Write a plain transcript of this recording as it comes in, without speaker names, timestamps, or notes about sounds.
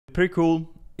Pretty cool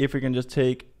if we can just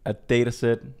take a data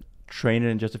set, train it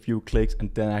in just a few clicks,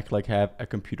 and then act like have a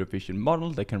computer vision model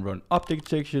that can run object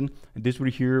detection. And this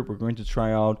video here, we're going to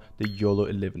try out the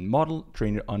YOLO11 model,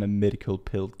 train it on a medical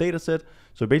pill dataset.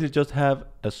 So basically just have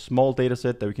a small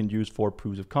dataset that we can use for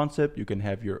proofs of concept. You can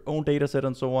have your own dataset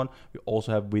and so on. We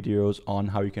also have videos on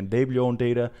how you can label your own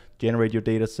data, generate your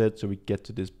dataset so we get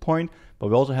to this point. But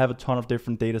we also have a ton of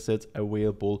different datasets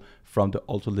available from the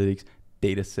Ultralytics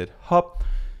Dataset Hub.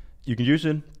 You can use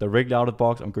it directly out of the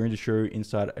box. I'm going to show you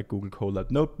inside a Google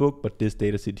Colab Notebook, but this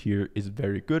dataset here is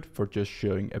very good for just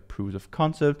showing a proof of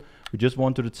concept. We just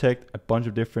want to detect a bunch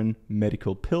of different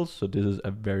medical pills. So this is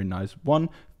a very nice one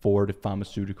for the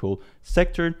pharmaceutical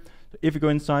sector. So if you go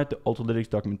inside the Ultralytics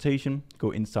documentation,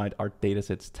 go inside our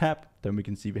datasets tab, then we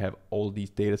can see we have all these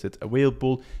datasets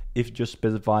available. If you just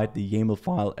specify the YAML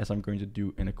file, as I'm going to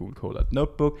do in a Google Colab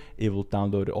Notebook, it will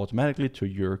download it automatically to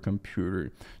your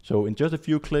computer. So in just a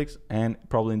few clicks and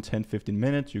probably in 10-15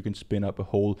 minutes, you can spin up a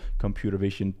whole computer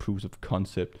vision proofs of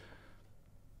concept.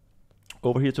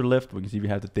 Over here to the left, we can see we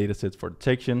have the datasets for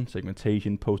detection,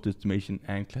 segmentation, post-estimation,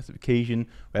 and classification.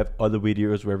 We have other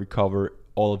videos where we cover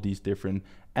all of these different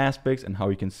aspects and how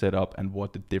you can set up and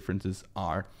what the differences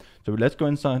are. So let's go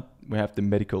inside. We have the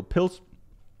medical pills.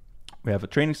 We have a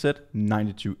training set,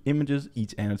 92 images,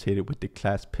 each annotated with the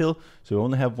class pill. So we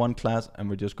only have one class and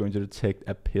we're just going to detect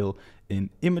a pill in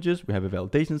images. We have a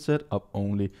validation set of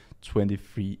only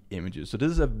 23 images. So this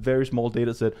is a very small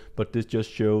data set, but this just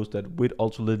shows that with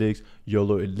Ultralytics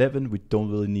YOLO11, we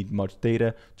don't really need much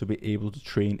data to be able to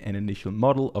train an initial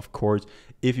model. Of course,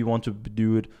 if you want to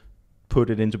do it, put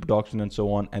it into production and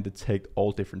so on, and detect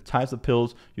all different types of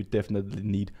pills, you definitely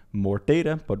need more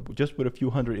data. But just with a few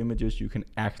hundred images, you can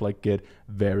act like get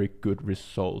very good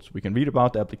results. We can read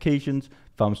about the applications,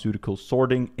 pharmaceutical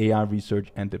sorting, AI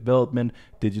research and development,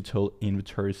 digital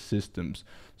inventory systems.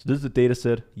 So this is the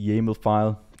dataset YAML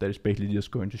file that is basically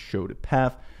just going to show the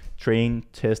path, train,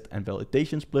 test, and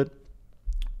validation split.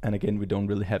 And again, we don't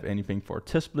really have anything for a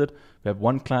test split. We have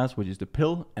one class, which is the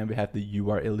pill, and we have the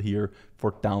URL here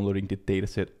for downloading the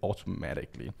dataset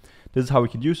automatically. This is how we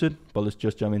can use it, but let's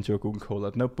just jump into a Google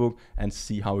Colab Notebook and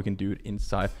see how we can do it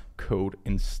inside code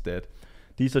instead.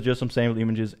 These are just some sample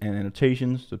images and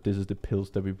annotations. So this is the pills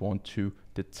that we want to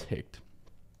detect.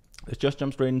 Let's just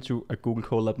jump straight into a Google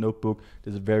Colab Notebook.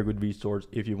 This is a very good resource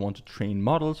if you want to train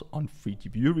models on free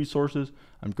GPU resources.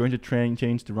 I'm going to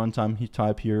change the runtime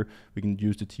type here. We can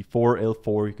use the T4,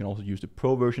 L4. You can also use the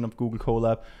Pro version of Google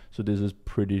Colab. So this is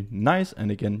pretty nice. And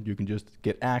again, you can just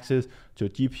get access to a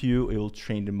GPU. It will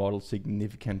train the model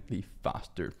significantly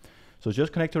faster. So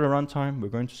just connect to the runtime. We're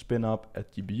going to spin up a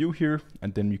GPU here,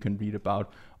 and then you can read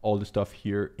about all the stuff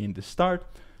here in the start.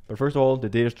 But first of all, the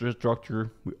data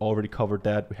structure, we already covered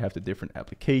that. We have the different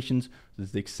applications. This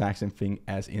is the exact same thing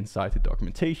as inside the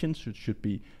documentation, so it should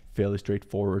be fairly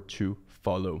straightforward to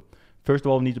follow. First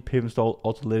of all, we need to pip install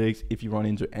Ultralytics if you run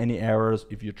into any errors,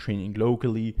 if you're training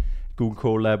locally, Google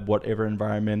Colab, whatever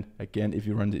environment. Again, if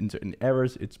you run into any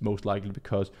errors, it's most likely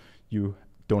because you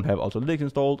don't have Ultralytics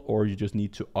installed or you just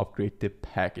need to upgrade the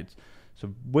package.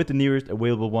 So with the nearest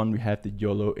available one, we have the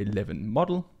YOLO11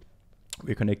 model.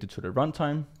 We're connected to the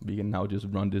runtime. We can now just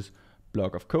run this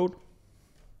block of code.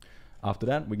 After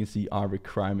that, we can see our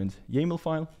requirement YAML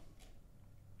file.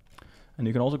 And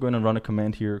you can also go in and run a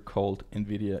command here called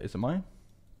nvidia-smi.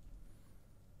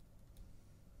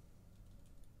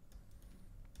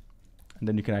 And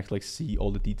then you can actually see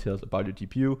all the details about your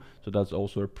GPU. So that's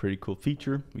also a pretty cool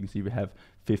feature. We can see we have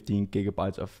 15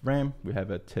 gigabytes of RAM. We have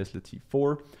a Tesla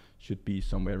T4. Should be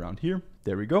somewhere around here.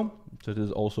 There we go. So this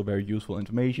is also very useful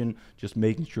information, just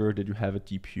making sure that you have a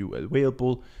GPU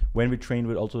available. When we train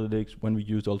with Ultralytics, when we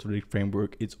use the Ultralytics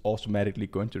framework, it's automatically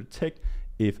going to detect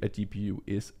if a GPU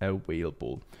is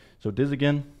available. So this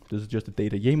is just a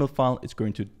data YAML file. It's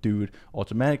going to do it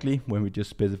automatically when we just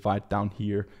specify it down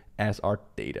here as our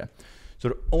data. So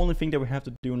the only thing that we have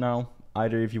to do now,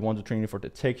 either if you want to train it for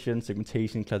detection,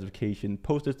 segmentation, classification,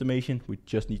 post-estimation, we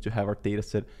just need to have our data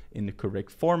set in the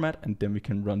correct format, and then we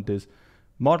can run this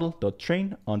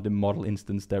model.train on the model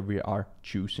instance that we are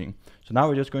choosing. So now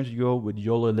we're just going to go with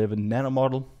YOLO11 nano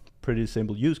model, pretty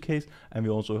simple use case, and we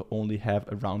also only have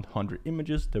around 100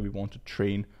 images that we want to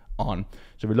train on.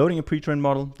 So we're loading a pre-trained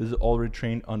model. This is already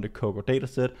trained on the Coco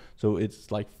dataset. So it's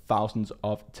like tens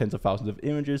of thousands of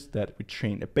images that we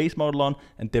train a base model on,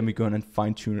 and then we go in and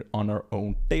fine tune it on our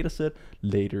own dataset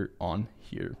later on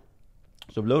here.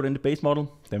 So load in the base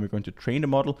model, then we're going to train the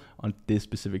model on this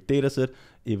specific data set.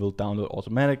 It will download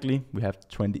automatically. We have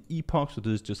 20 epochs, so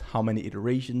this is just how many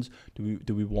iterations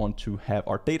do we want to have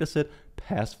our data set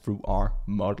pass through our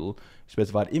model.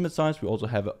 Specified image size, we also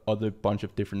have other bunch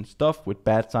of different stuff with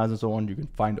batch size and so on. You can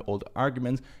find all the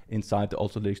arguments inside the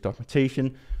Ultralytics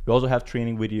documentation. We also have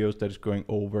training videos that is going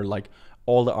over like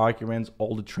all the arguments,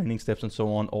 all the training steps and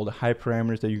so on, all the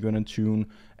hyperparameters that you're going to tune,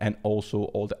 and also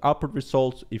all the output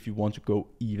results if you want to go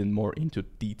even more into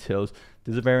details.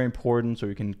 This is very important so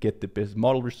you can get the best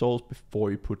model results before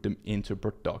you put them into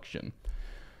production.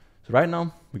 So right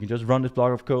now, we can just run this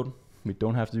block of code. We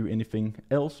don't have to do anything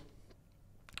else.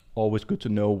 Always good to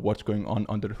know what's going on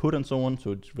under the hood and so on,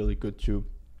 so it's really good to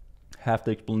have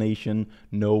the explanation,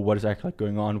 know what is actually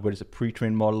going on, what is a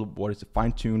pre-trained model, what is a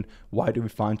fine-tuned, why do we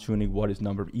fine-tuning, what is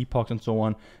number of epochs and so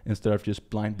on, instead of just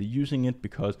blindly using it,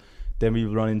 because then we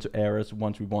run into errors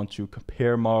once we want to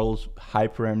compare models, high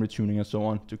parameter tuning and so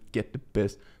on to get the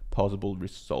best possible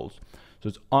results. So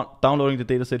it's downloading the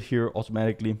dataset here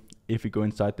automatically. If we go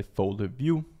inside the folder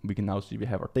view, we can now see we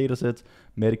have our datasets,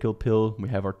 medical pill, we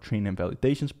have our train and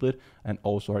validation split, and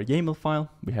also our YAML file.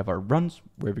 We have our runs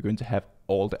where we're going to have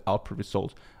all the output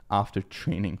results after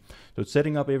training. So it's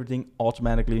setting up everything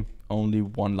automatically, only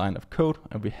one line of code,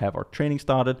 and we have our training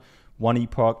started, 1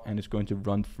 epoch, and it's going to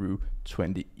run through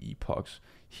 20 epochs.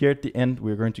 Here at the end,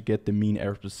 we're going to get the mean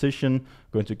error precision,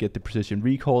 going to get the precision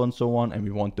recall and so on, and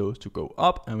we want those to go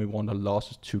up and we want the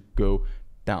losses to go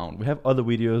down. We have other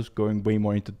videos going way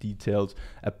more into details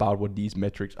about what these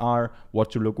metrics are,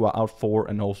 what to look out for,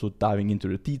 and also diving into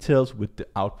the details with the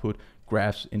output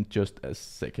graphs in just a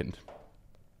second.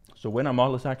 So when our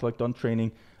model is actually done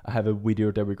training, I have a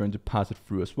video that we're going to pass it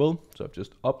through as well. So I've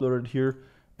just uploaded it here,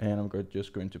 and I'm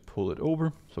just going to pull it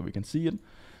over so we can see it.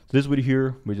 So this video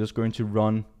here, we're just going to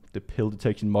run the pill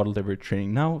detection model that we're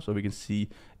training now, so we can see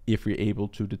if we're able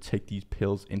to detect these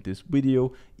pills in this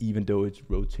video, even though it's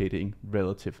rotating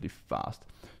relatively fast.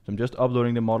 So I'm just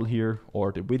uploading the model here,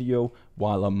 or the video,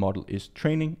 while our model is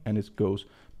training, and it goes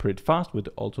pretty fast with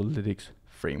the Ultralytics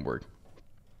framework.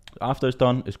 After it's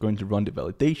done, it's going to run the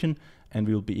validation, and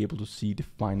we'll be able to see the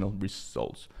final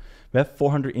results. We have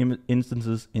 400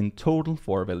 instances in total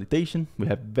for our validation. We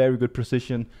have very good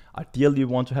precision. Ideally, you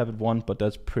want to have it 1, but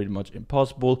that's pretty much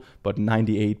impossible. But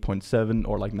 98.7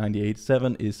 or like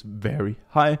 98.7 is very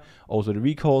high. Also, the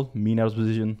recall, mean error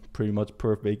precision, pretty much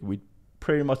perfect. We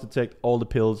pretty much detect all the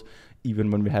pills, even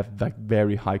when we have like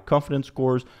very high confidence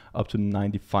scores, up to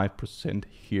 95%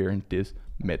 here in this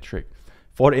metric.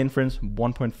 For the inference,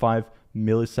 1.5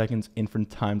 milliseconds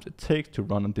inference times it takes to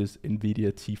run on this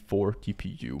NVIDIA T4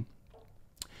 GPU.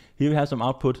 Here we have some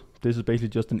output. This is basically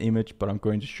just an image, but I'm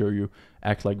going to show you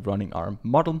actually like running our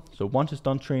model. So once it's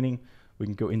done training, we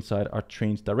can go inside our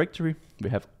trains directory. We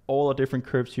have all our different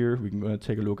curves here. We can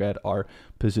take a look at our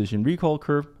precision recall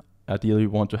curve. Ideally, we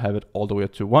want to have it all the way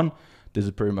up to 1. This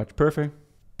is pretty much perfect.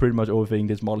 Pretty much overfitting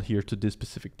this model here to this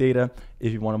specific data.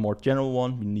 If you want a more general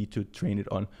one, we need to train it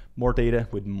on more data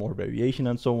with more variation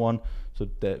and so on. So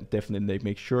definitely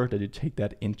make sure that you take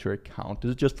that into account. This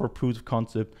is just for proof of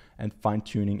concept and fine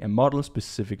tuning a model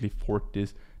specifically for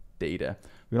this data.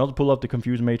 We can also pull up the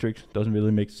confusion matrix. Doesn't really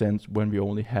make sense when we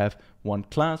only have one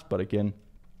class, but again,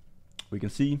 we can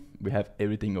see we have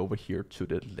everything over here to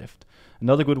the left.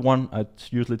 Another good one I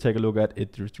usually take a look at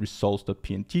it is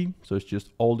results.png. So it's just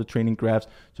all the training graphs,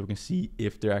 so we can see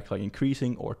if they're actually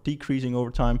increasing or decreasing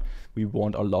over time. We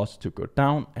want our loss to go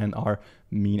down and our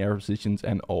mean error precisions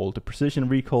and all the precision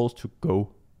recalls to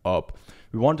go up.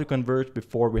 We want to converge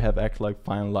before we have actually like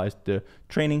finalized the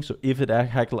training. So if it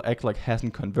actually like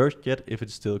hasn't converged yet, if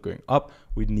it's still going up,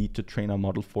 we need to train our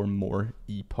model for more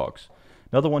epochs.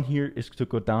 Another one here is to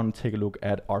go down and take a look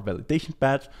at our validation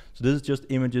batch. So this is just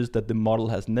images that the model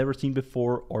has never seen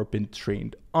before or been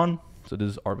trained on. So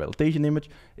this is our validation image.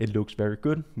 It looks very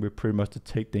good. We're pretty much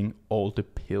detecting all the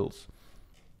pills.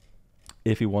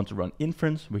 If we want to run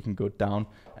inference, we can go down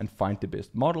and find the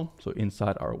best model. So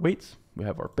inside our weights, we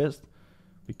have our best.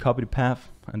 We copy the path,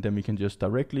 and then we can just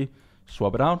directly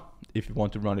swap it out. If you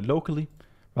want to run it locally,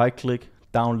 right click,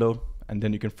 download, and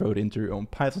then you can throw it into your own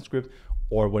Python script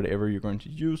or whatever you're going to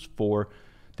use for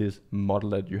this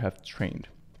model that you have trained.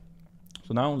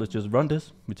 So now let's just run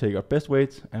this. We take our best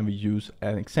weights and we use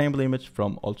an example image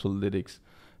from Ultralytics.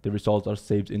 The results are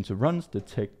saved into runs,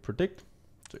 detect, predict.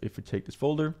 So if we take this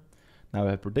folder, now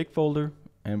we have predict folder,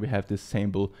 and we have this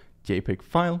sample JPEG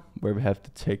file where we have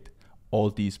detect all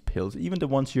these pills. Even the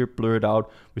ones here blurred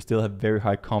out, we still have very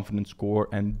high confidence score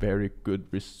and very good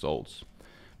results.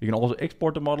 We can also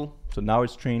export the model. So now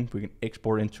it's trained, we can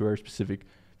export into our specific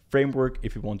framework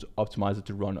if we want to optimize it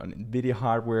to run on NVIDIA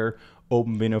hardware,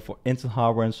 open window for Intel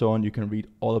hardware and so on. You can read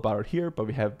all about it here, but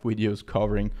we have videos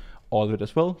covering all of it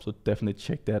as well, so definitely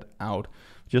check that out.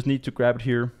 Just need to grab it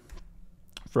here,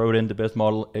 throw it in the best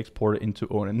model, export it into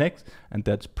ONNX, and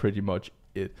that's pretty much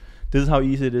it. This is how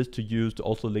easy it is to use the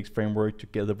Ultralytics framework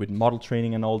together with model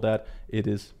training and all that. It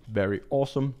is very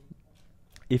awesome.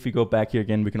 If we go back here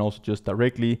again, we can also just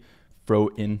directly throw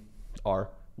in our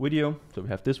video. So we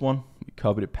have this one, we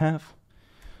copy the path,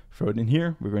 throw it in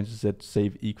here. We're going to set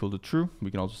save equal to true.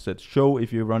 We can also set show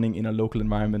if you're running in a local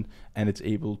environment and it's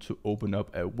able to open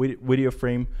up a video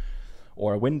frame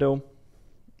or a window.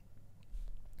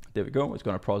 There we go, it's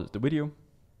gonna process the video.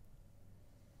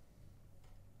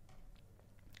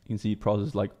 You can see it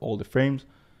processes like all the frames.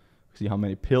 See how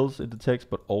many pills it detects,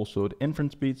 but also the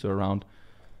inference speed, so around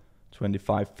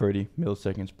 25-30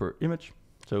 milliseconds per image.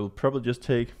 So it'll probably just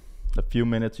take a few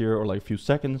minutes here or like a few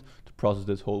seconds to process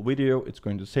this whole video. It's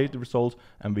going to save the results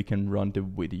and we can run the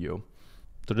video.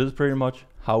 So this is pretty much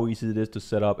how easy it is to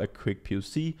set up a quick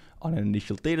POC on an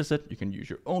initial dataset. You can use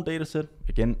your own dataset.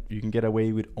 Again, you can get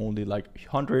away with only like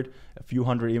a few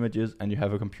hundred images, and you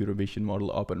have a computer vision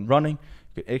model up and running.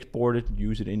 You can export it,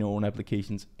 use it in your own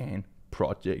applications and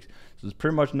projects. So there's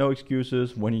pretty much no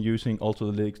excuses when you're using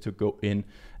Ultralytics to go in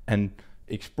and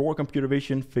explore computer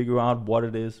vision, figure out what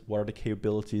it is, what are the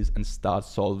capabilities, and start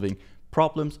solving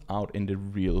problems out in the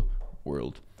real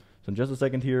world. So in just a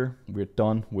second here, we're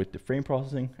done with the frame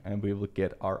processing and we will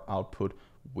get our output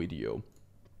video.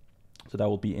 So that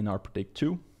will be in our predict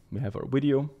 2. We have our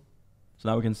video. So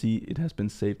now we can see it has been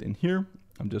saved in here.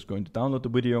 I'm just going to download the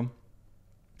video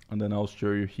and then I'll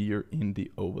show you here in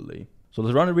the overlay. So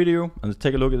let's run the video and let's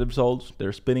take a look at the results.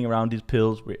 They're spinning around these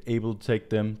pills. We're able to take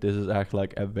them. This is actually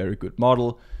like a very good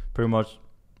model. Pretty much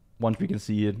once we can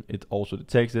see it, it also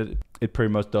detects it. It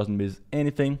pretty much doesn't miss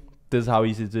anything. This is how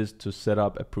easy it is to set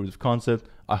up a proof of concept.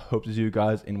 I hope to see you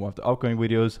guys in one of the upcoming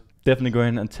videos. Definitely go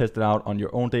ahead and test it out on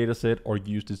your own dataset or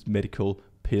use this medical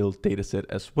pill dataset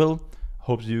as well.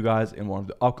 Hope to see you guys in one of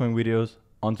the upcoming videos.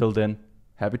 Until then,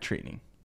 happy training.